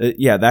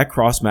 yeah, that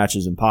cross match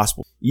is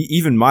impossible.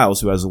 Even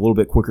Miles, who has a little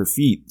bit quicker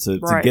feet to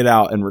get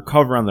out and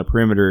recover on the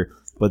perimeter,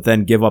 but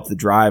then give up the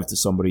drive to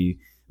somebody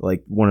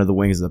like one of the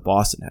wings that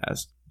Boston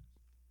has.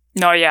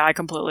 No, yeah, I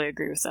completely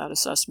agree with that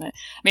assessment.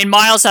 I mean,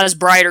 Miles has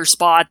brighter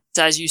spots,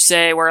 as you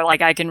say, where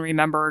like I can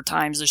remember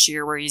times this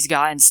year where he's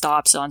gotten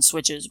stops on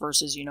switches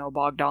versus,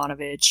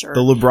 Bogdanovich or the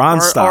LeBron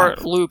stop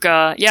or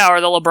Luka. Yeah, or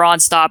the LeBron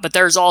stop. But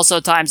there's also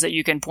times that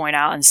you can point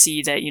out and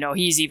see that,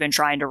 he's even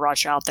trying to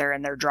rush out there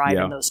and they're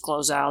driving those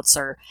closeouts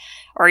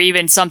or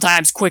even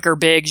sometimes quicker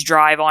bigs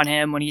drive on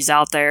him when he's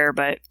out there.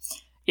 But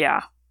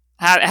yeah.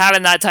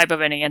 Having that type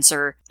of an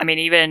answer, I mean,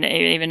 even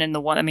in the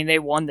one, I mean, they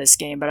won this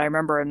game, but I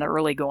remember in the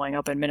early going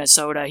up in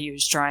Minnesota,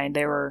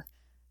 they were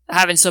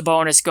having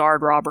Sabonis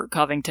guard Robert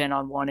Covington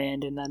on one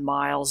end, and then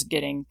Miles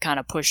getting kind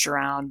of pushed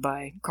around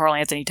by Karl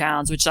Anthony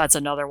Towns, which that's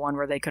another one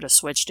where they could have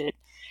switched the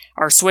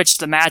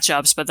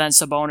matchups, but then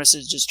Sabonis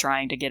is just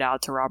trying to get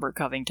out to Robert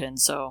Covington,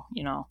 so,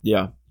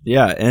 Yeah,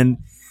 and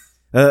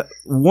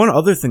one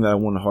other thing that I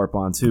want to harp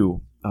on,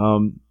 too,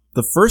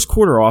 the first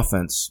quarter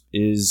offense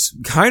is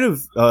kind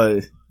of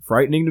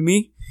frightening to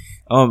me.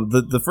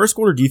 The first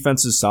quarter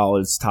defense is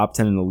solid. It's top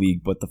 10 in the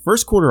league, but the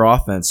first quarter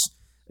offense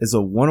is a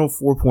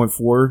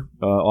 104.4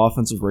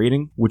 offensive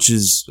rating, which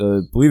is,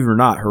 believe it or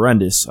not,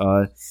 horrendous.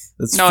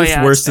 That's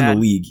fifth worst in the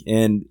league.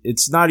 And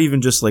it's not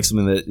even just like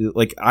something that,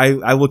 like,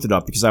 I looked it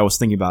up because I was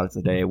thinking about it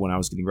today when I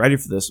was getting ready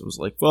for this. It was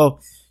like,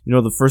 well,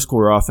 the first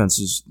quarter offense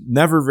is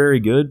never very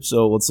good,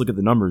 so let's look at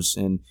the numbers.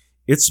 And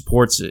it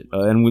supports it.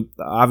 And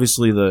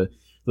obviously the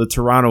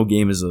Toronto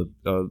game is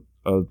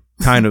a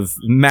kind of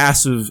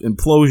massive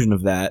implosion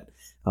of that.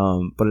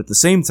 But at the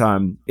same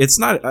time, it's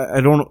not, I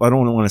don't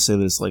want to say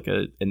this like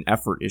an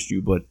effort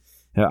issue, but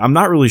I'm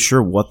not really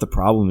sure what the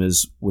problem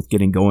is with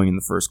getting going in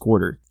the first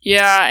quarter.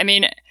 Yeah, I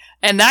mean,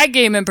 and that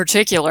game in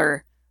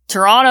particular,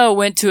 Toronto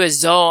went to a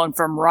zone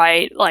from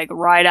right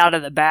out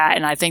of the bat,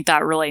 and I think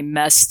that really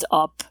messed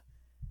up.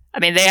 I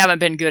mean, they haven't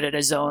been good at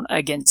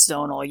against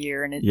zone all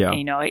year, and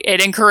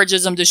it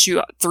encourages them to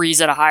shoot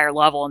threes at a higher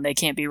level, and they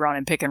can't be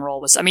running pick and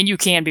roll.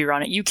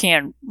 You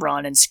can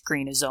run and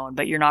screen a zone,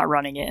 but you're not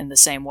running it in the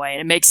same way,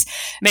 and it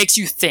makes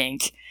you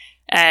think,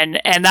 and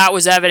that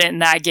was evident in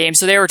that game.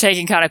 So they were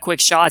taking kind of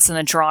quick shots, and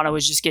then Toronto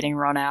was just getting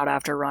run out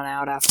after run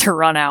out after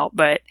run out.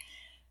 But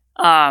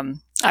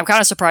I'm kind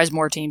of surprised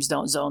more teams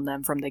don't zone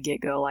them from the get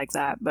go like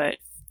that, but.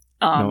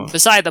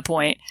 Beside the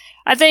point,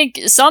 I think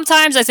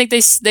sometimes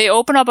they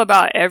open up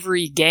about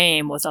every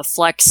game with a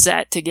flex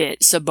set to get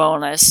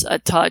Sabonis a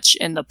touch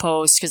in the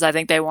post because I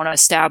think they want to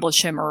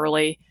establish him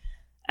early,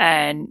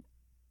 and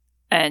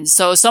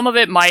so some of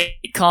it might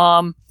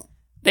come.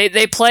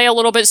 They play a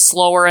little bit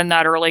slower in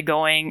that early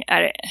going.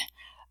 It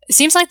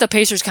seems like the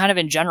Pacers kind of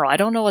in general. I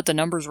don't know what the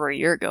numbers were a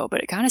year ago,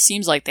 but it kind of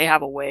seems like they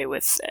have a way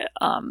with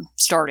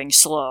starting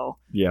slow.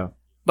 Yeah,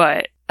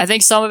 but. I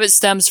think some of it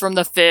stems from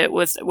the fit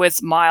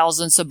with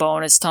Miles and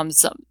Sabonis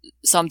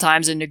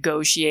sometimes in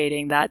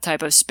negotiating that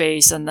type of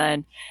space. And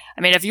then,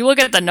 I mean, if you look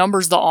at the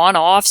numbers, the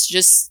on-offs,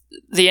 just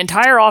the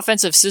entire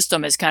offensive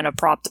system is kind of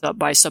propped up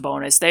by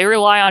Sabonis. They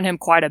rely on him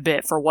quite a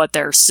bit for what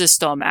their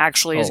system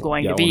actually is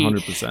going to be.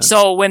 100%.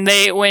 So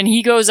when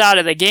he goes out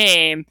of the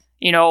game,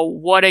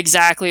 what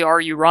exactly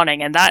are you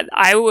running? And that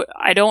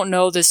I don't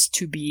know this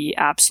to be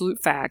absolute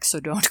fact,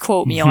 so don't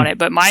quote me on it.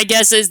 But my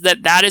guess is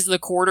that is the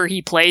quarter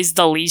he plays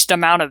the least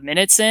amount of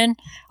minutes in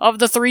of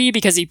the 3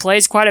 because he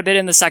plays quite a bit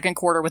in the second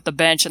quarter with the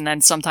bench, and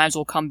then sometimes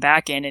will come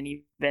back in and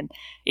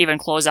even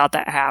close out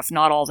that half,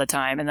 not all the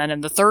time. And then in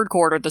the third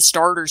quarter, the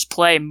starters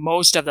play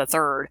most of the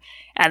third,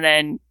 and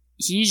then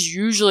he's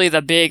usually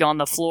the big on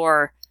the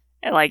floor.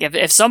 Like,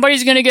 if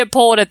somebody's going to get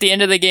pulled at the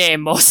end of the game,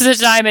 most of the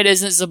time it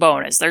isn't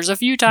Sabonis. There's a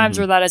few times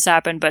where that has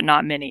happened, but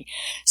not many.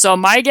 So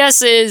my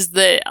guess is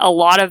that a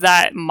lot of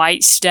that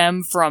might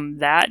stem from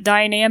that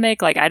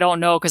dynamic. Like, I don't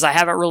know, because I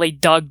haven't really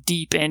dug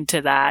deep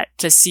into that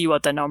to see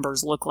what the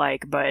numbers look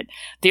like. But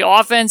the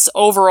offense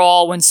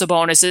overall, when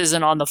Sabonis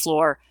isn't on the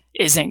floor,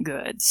 isn't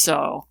good.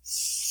 So,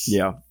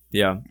 yeah.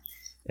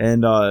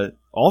 And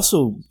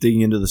also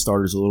digging into the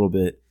starters a little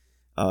bit,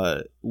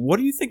 What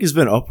do you think has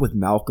been up with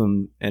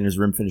Malcolm and his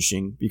rim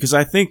finishing? Because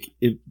I think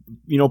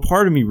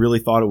part of me really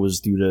thought it was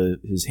due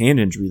to his hand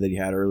injury that he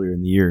had earlier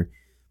in the year.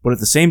 But at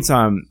the same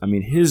time, I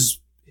mean, his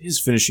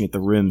finishing at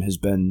the rim has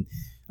been,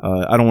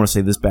 I don't want to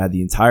say this bad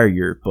the entire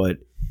year, but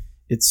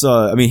it's,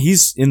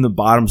 he's in the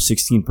bottom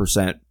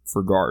 16%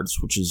 for guards,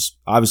 which is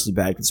obviously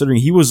bad considering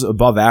he was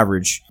above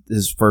average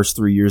his first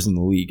 3 years in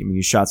the league. I mean,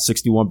 he shot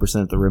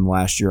 61% at the rim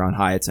last year on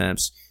high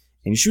attempts,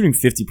 and he's shooting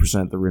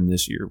 50% at the rim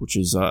this year, which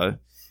is,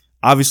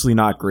 obviously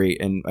not great,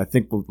 and I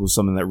think was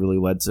something that really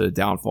led to a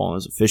downfall in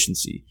his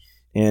efficiency.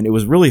 And it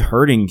was really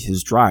hurting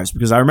his drives,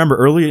 because I remember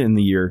earlier in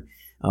the year,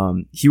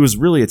 he was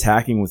really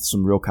attacking with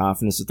some real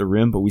confidence at the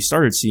rim, but we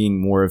started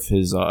seeing more of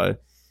his,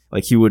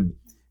 he would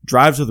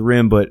drive to the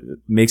rim, but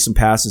make some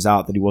passes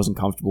out that he wasn't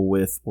comfortable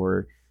with,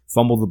 or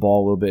fumble the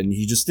ball a little bit, and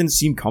he just didn't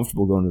seem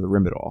comfortable going to the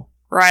rim at all.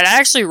 Right. I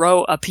actually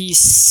wrote a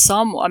piece,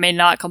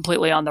 not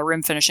completely on the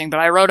rim finishing,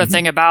 but I wrote a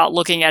thing about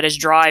looking at his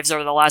drives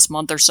over the last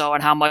month or so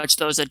and how much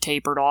those had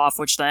tapered off,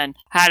 which then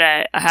had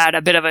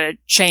a bit of a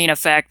chain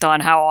effect on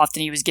how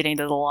often he was getting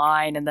to the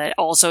line, and that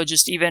also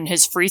just even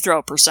his free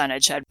throw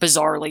percentage had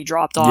bizarrely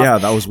dropped off. Yeah,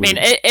 that was weird.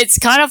 I mean, it's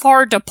kind of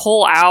hard to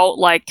pull out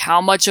like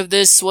how much of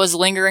this was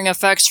lingering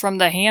effects from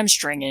the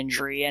hamstring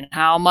injury and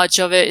how much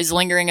of it is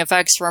lingering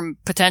effects from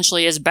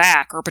potentially his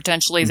back, or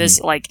potentially this,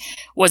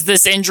 was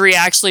this injury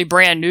actually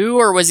brand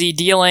new? Or was he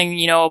dealing,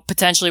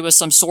 potentially with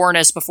some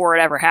soreness before it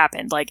ever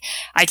happened? Like,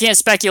 I can't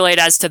speculate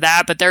as to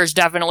that, but there's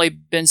definitely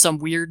been some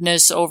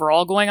weirdness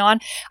overall going on.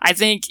 I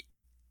think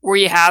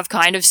we have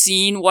kind of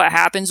seen what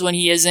happens when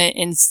he isn't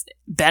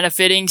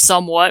benefiting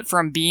somewhat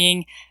from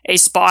being a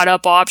spot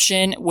up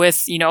option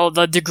with,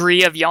 the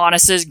degree of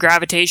Giannis's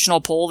gravitational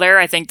pull there.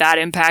 I think that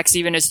impacts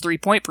even his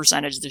 3-point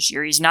percentage this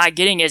year. He's not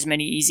getting as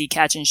many easy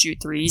catch and shoot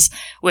threes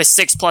with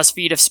 6+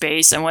 feet of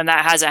space. And when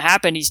that hasn't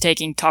happened, he's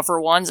taking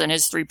tougher ones and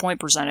his 3-point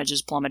percentage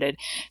has plummeted.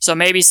 So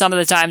maybe some of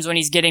the times when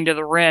he's getting to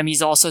the rim,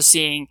 he's also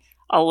seeing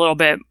a little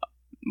bit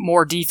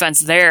more defense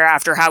there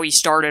after how he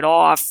started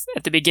off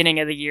at the beginning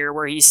of the year,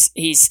 where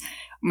he's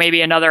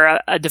maybe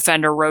a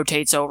defender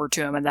rotates over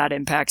to him and that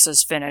impacts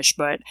his finish.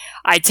 But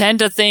I tend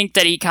to think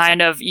that he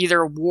kind of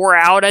either wore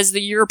out as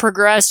the year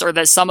progressed, or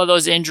that some of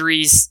those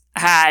injuries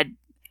had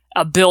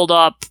a build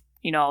up,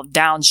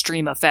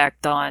 downstream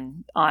effect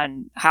on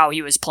how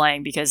he was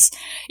playing. Because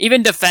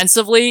even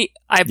defensively,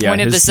 I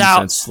pointed this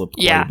out. Slipped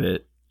quite a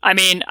bit. I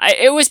mean,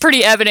 it was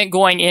pretty evident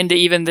going into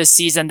even this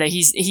season that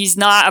he's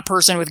not a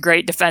person with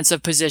great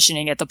defensive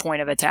positioning at the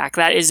point of attack.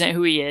 That isn't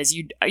who he is.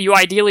 You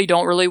ideally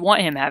don't really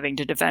want him having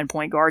to defend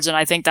point guards, and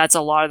I think that's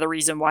a lot of the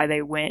reason why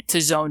they went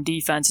to zone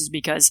defense, is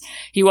because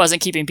he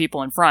wasn't keeping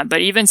people in front. But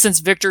even since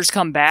Victor's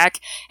come back,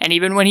 and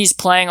even when he's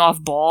playing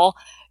off ball,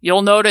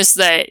 you'll notice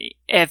that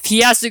if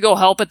he has to go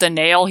help at the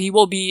nail, he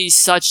will be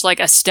such like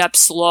a step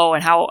slow,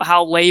 and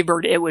how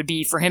labored it would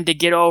be for him to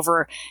get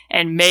over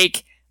and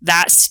make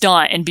that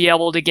stunt and be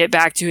able to get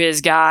back to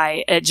his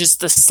guy at just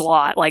the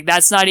slot. Like,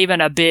 that's not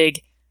even a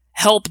big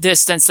help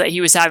distance that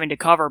he was having to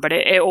cover, but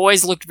it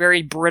always looked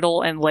very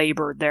brittle and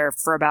labored there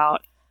for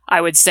about,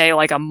 I would say,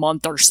 like a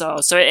month or so.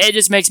 So it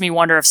just makes me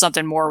wonder if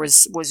something more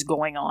was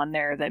going on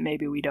there that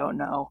maybe we don't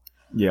know.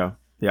 Yeah,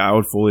 I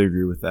would fully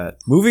agree with that.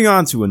 Moving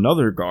on to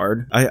another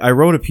guard. I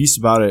wrote a piece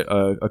about it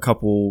a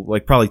couple,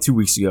 probably 2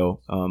 weeks ago,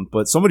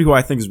 but somebody who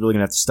I think is really going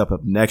to have to step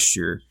up next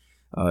year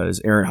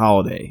is Aaron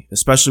Holiday,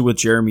 especially with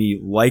Jeremy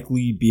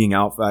likely being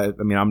out. I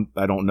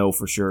don't know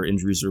for sure.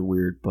 Injuries are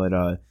weird, but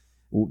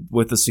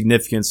with the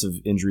significance of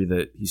injury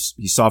that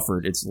he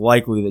suffered, it's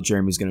likely that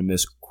Jeremy's going to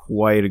miss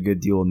quite a good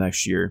deal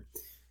next year.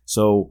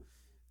 So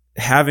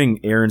having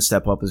Aaron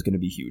step up is going to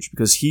be huge,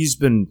 because he's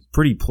been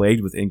pretty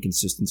plagued with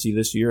inconsistency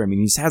this year. I mean,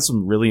 he's had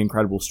some really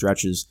incredible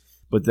stretches,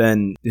 but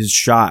then his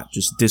shot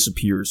just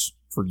disappears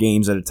for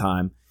games at a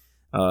time.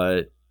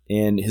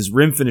 And his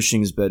rim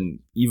finishing has been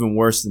even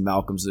worse than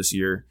Malcolm's this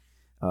year.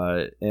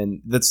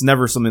 And that's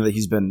never something that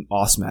he's been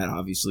awesome at,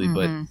 obviously.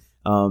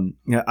 Mm-hmm.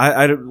 But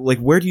I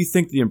where do you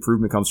think the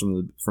improvement comes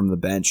from the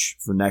bench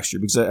for next year?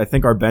 Because I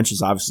think our bench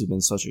has obviously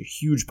been such a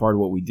huge part of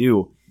what we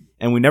do.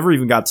 And we never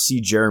even got to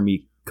see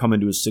Jeremy come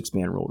into a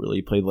 6-man role, really.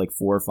 He played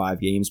 4 or 5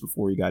 games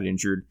before he got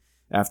injured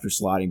after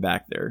sliding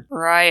back there.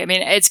 Right. I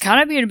mean, it's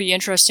kind of going to be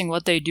interesting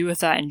what they do with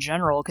that in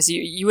general, because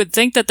you would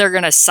think that they're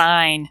going to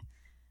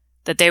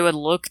that they would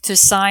look to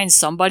sign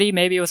somebody,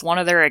 maybe with one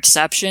of their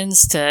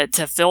exceptions, to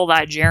fill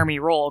that Jeremy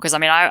role. Because, I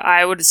mean,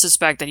 I would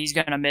suspect that he's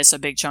going to miss a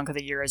big chunk of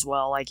the year as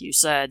well, like you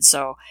said.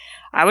 So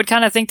I would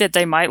kind of think that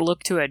they might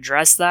look to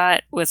address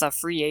that with a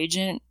free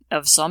agent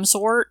of some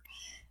sort.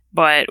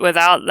 But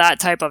without that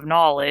type of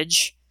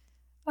knowledge,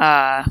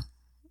 man,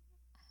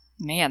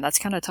 that's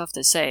kind of tough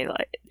to say.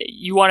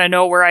 You want to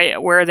know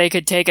where they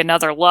could take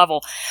another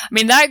level. I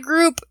mean, that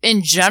group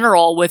in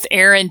general with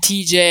Aaron,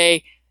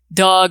 TJ,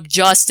 Doug,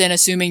 Justin,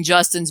 assuming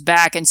Justin's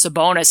back, and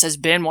Sabonis has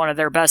been one of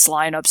their best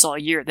lineups all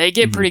year. They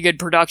get pretty good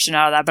production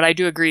out of that, but I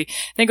do agree.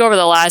 I think over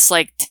the last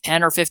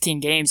 10 or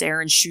 15 games,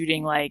 Aaron's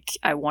shooting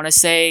I want to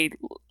say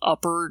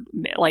upper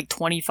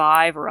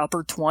 25 or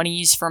upper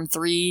 20s from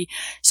 3.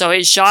 So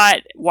his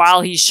shot,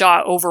 while he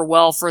shot over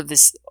well for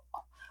this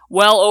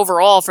well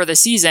overall for the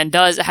season,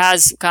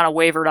 has kind of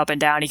wavered up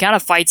and down. He kind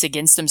of fights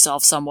against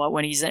himself somewhat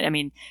when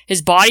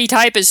his body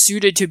type is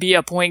suited to be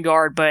a point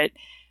guard, but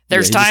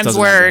there's times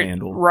where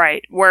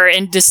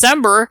in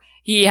December,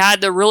 he had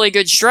the really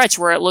good stretch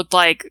where it looked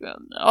like,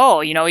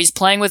 he's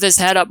playing with his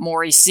head up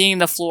more. He's seeing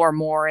the floor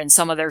more in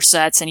some of their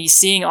sets, and he's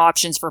seeing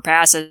options for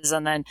passes.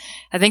 And then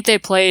I think they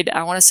played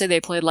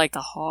like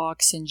the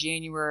Hawks in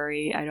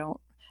January.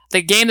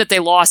 The game that they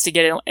lost to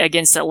get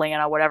against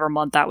Atlanta, whatever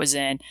month that was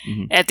in.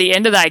 Mm-hmm. At the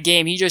end of that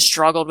game, he just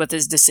struggled with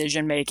his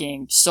decision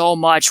making so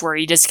much, where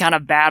he just kind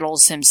of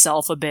battles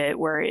himself a bit,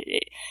 where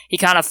he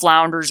kind of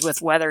flounders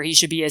with whether he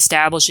should be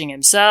establishing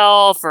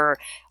himself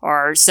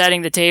or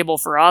setting the table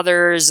for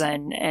others.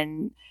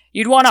 And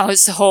you'd want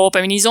to hope.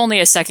 I mean, he's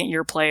only a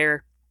second-year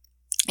player,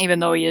 even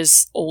though he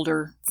is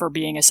older for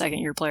being a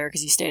second-year player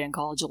because he stayed in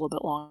college a little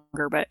bit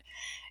longer. But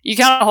you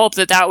kind of hope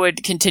that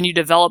would continue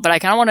to develop, but I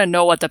kind of want to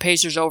know what the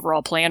Pacers'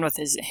 overall plan with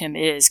him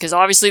is, because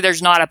obviously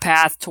there's not a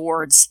path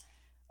towards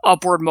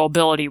upward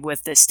mobility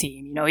with this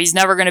team. He's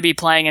never going to be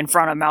playing in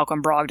front of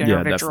Malcolm Brogdon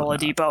or Victor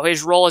Oladipo.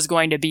 His role is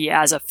going to be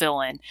as a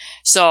fill-in.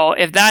 So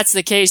if that's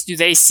the case, do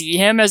they see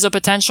him as a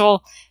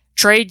potential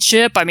trade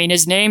chip? I mean,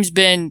 his name's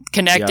been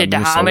connected to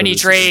how many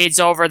trades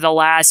over the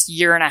last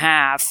year and a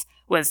half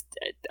with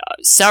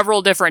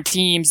several different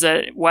teams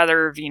that,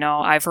 whether,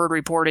 I've heard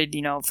reported,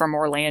 from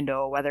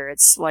Orlando, whether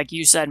it's, like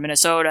you said,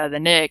 Minnesota, the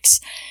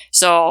Knicks.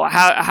 So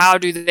how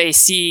do they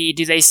see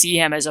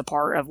him as a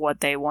part of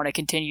what they want to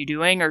continue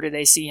doing, or do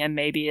they see him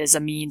maybe as a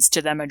means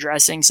to them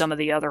addressing some of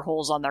the other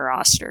holes on their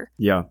roster?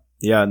 Yeah,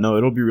 no,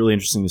 it'll be really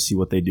interesting to see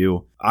what they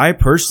do. I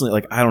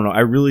personally, I don't know,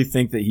 I really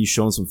think that he's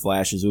shown some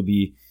flashes. It would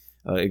be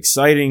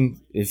exciting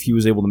if he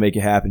was able to make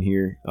it happen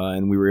here,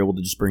 and we were able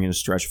to just bring in a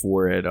stretch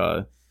four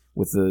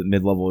with the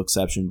mid-level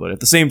exception. But at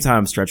the same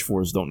time, stretch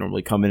fours don't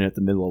normally come in at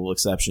the mid-level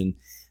exception.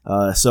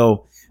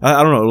 So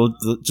I don't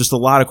know, just a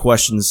lot of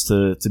questions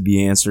to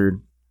be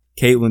answered.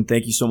 Caitlin,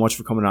 thank you so much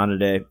for coming on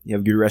today. You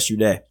have a good rest of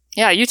your day.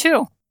 Yeah, you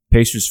too.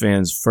 Pacers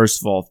fans, first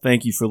of all,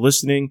 thank you for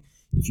listening.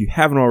 If you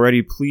haven't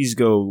already, please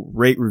go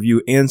rate,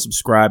 review, and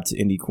subscribe to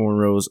Indy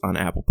Cornrows on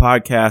Apple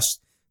Podcasts.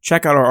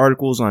 Check out our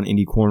articles on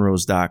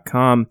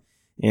indycornrows.com.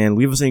 And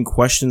leave us any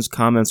questions,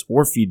 comments,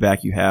 or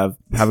feedback you have.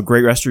 Have a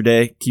great rest of your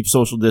day. Keep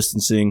social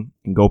distancing,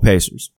 and go Pacers.